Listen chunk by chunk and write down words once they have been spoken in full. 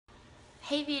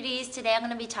Hey beauties, today I'm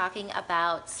going to be talking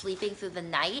about sleeping through the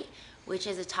night, which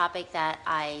is a topic that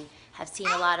I have seen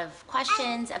a lot of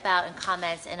questions about and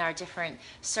comments in our different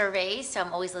surveys. So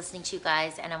I'm always listening to you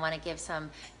guys, and I want to give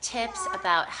some tips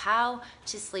about how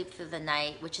to sleep through the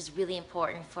night, which is really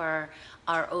important for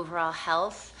our overall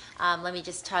health. Let me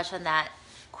just touch on that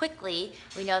quickly.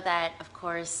 We know that, of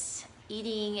course,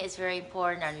 eating is very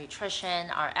important, our nutrition,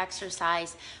 our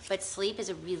exercise, but sleep is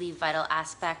a really vital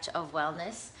aspect of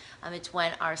wellness. It's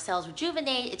when our cells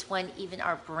rejuvenate, it's when even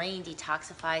our brain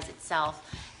detoxifies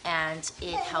itself, and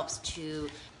it helps to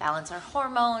balance our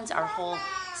hormones. Our whole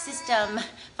system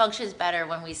functions better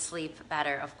when we sleep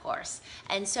better, of course.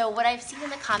 And so what I've seen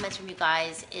in the comments from you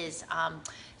guys is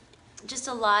just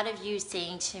a lot of you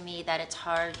saying to me that it's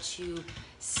hard to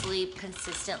sleep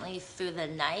consistently through the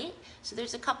night. So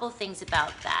there's a couple of things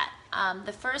about that.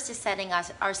 The first is setting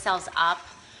ourselves up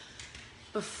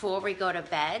before we go to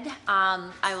bed.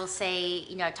 I will say,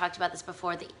 I talked about this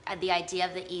before, the idea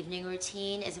of the evening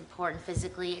routine is important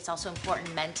physically. It's also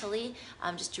important mentally,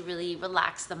 just to really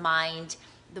relax the mind.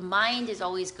 The mind is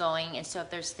always going, and so if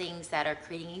there's things that are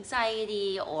creating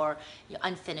anxiety or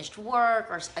unfinished work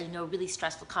or really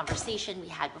stressful conversation we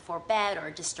had before bed or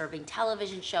a disturbing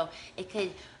television show, it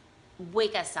could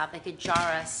wake us up, it could jar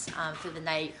us through the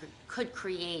night, it could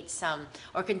create some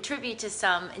or contribute to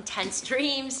some intense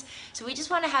dreams. So we just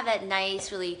want to have that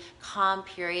nice, really calm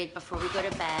period before we go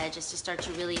to bed, just to start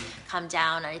to really come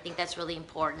down. And I think that's really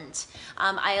important.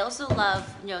 I also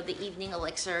love, the evening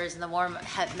elixirs and the warm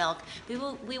hemp milk.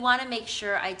 We want to make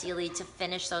sure, ideally, to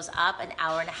finish those up an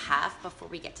hour and a half before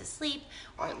we get to sleep,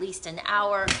 or at least an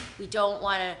hour. We don't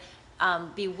want to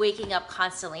be waking up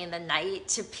constantly in the night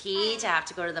to pee, to have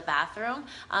to go to the bathroom.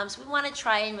 So we want to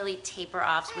try and really taper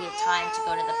off so we have time to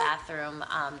go to the bathroom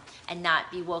and not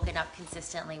be woken up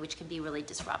consistently, which can be really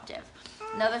disruptive.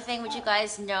 Another thing which you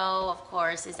guys know, of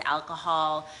course, is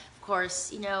alcohol. Of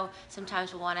course,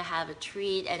 sometimes we want to have a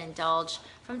treat and indulge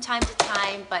from time to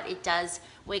time, but it does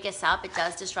wake us up. It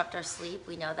does disrupt our sleep.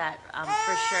 We know that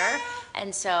for sure.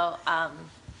 And so,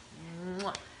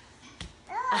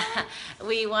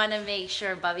 we want to make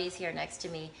sure Bubby's here next to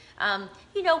me.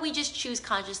 We just choose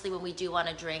consciously when we do want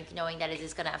to drink, knowing that it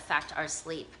is going to affect our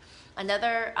sleep.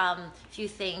 Another few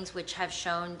things which have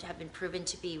been proven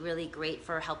to be really great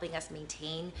for helping us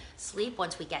maintain sleep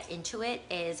once we get into it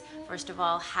is, first of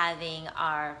all, having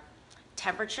our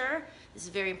temperature. This is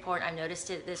very important. I've noticed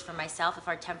this for myself. If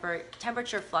our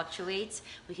temperature fluctuates,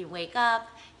 we can wake up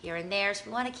here and there. So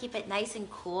we want to keep it nice and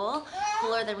cool,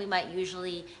 cooler than we might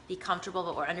usually be comfortable,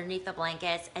 but we're underneath the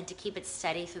blankets, and to keep it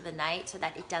steady through the night so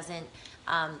that it doesn't,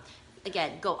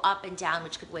 again, go up and down,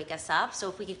 which could wake us up. So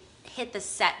if we can hit the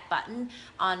set button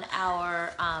on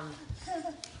our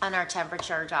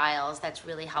temperature dials, that's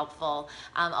really helpful.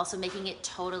 Also, making it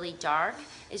totally dark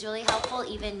is really helpful.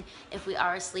 Even if we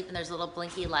are asleep and there's little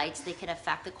blinky lights, they can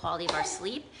affect the quality of our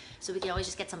sleep. So we can always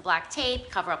just get some black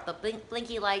tape, cover up the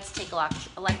blinky lights, take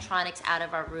electronics out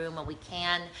of our room when we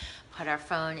can, put our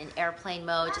phone in airplane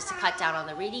mode just to cut down on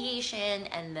the radiation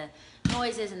and the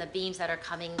noises and the beams that are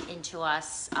coming into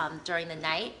us during the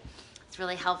night. It's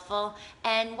really helpful.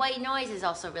 And white noise is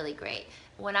also really great.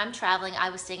 When I'm traveling, I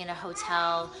was staying in a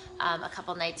hotel a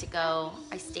couple nights ago.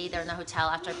 I stayed there in the hotel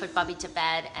after I put Bubby to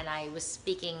bed, and I was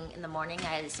speaking in the morning.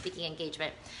 I had a speaking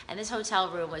engagement, and this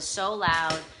hotel room was so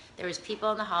loud. There was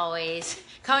people in the hallways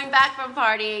coming back from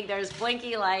partying. There was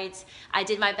blinky lights. I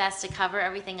did my best to cover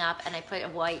everything up, and I put a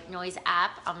white noise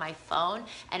app on my phone,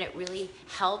 and it really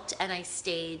helped, and I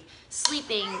stayed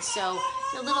sleeping. So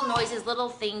little noises, little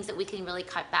things that we can really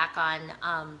cut back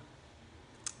on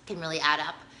can really add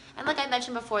up. And like I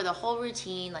mentioned before, the whole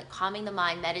routine, like calming the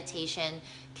mind, meditation,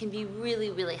 can be really,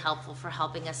 really helpful for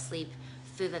helping us sleep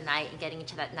through the night and getting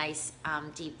into that nice,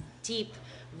 deep,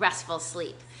 restful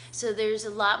sleep. So there's a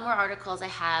lot more articles I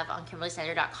have on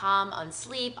KimberlySnyder.com on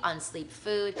sleep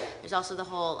food. There's also the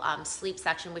whole sleep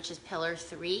section, which is Pillar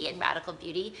 3 in Radical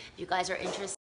Beauty. If you guys are interested